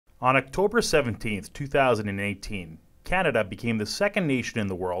On October 17, 2018, Canada became the second nation in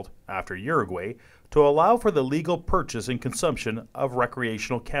the world, after Uruguay, to allow for the legal purchase and consumption of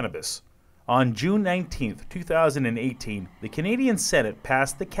recreational cannabis. On June 19, 2018, the Canadian Senate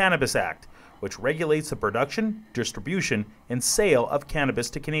passed the Cannabis Act, which regulates the production, distribution, and sale of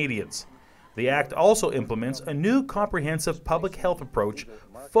cannabis to Canadians. The Act also implements a new comprehensive public health approach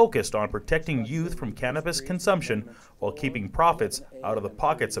focused on protecting youth from cannabis consumption while keeping profits out of the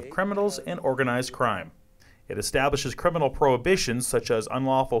pockets of criminals and organized crime. It establishes criminal prohibitions such as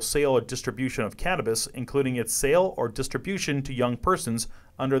unlawful sale or distribution of cannabis, including its sale or distribution to young persons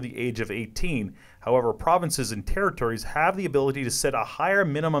under the age of 18. However, provinces and territories have the ability to set a higher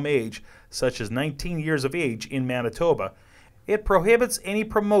minimum age, such as 19 years of age in Manitoba. It prohibits any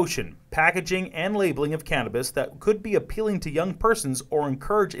promotion, packaging, and labeling of cannabis that could be appealing to young persons or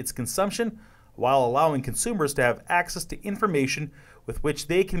encourage its consumption, while allowing consumers to have access to information with which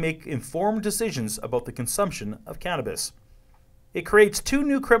they can make informed decisions about the consumption of cannabis. It creates two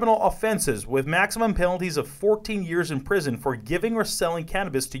new criminal offenses with maximum penalties of 14 years in prison for giving or selling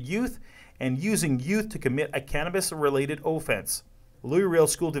cannabis to youth and using youth to commit a cannabis-related offense. Louis Riel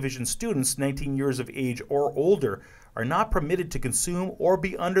School Division students 19 years of age or older are not permitted to consume or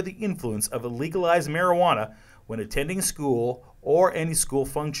be under the influence of legalized marijuana when attending school or any school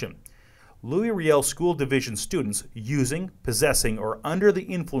function. Louis Riel School Division students using, possessing, or under the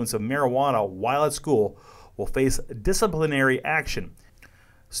influence of marijuana while at school will face disciplinary action.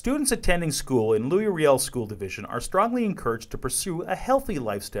 Students attending school in Louis Riel School Division are strongly encouraged to pursue a healthy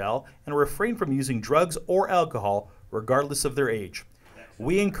lifestyle and refrain from using drugs or alcohol regardless of their age.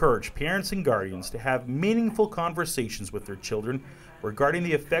 We encourage parents and guardians to have meaningful conversations with their children regarding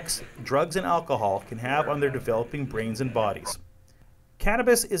the effects drugs and alcohol can have on their developing brains and bodies.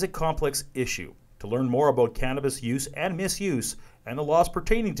 Cannabis is a complex issue. To learn more about cannabis use and misuse and the laws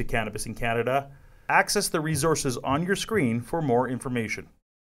pertaining to cannabis in Canada, access the resources on your screen for more information.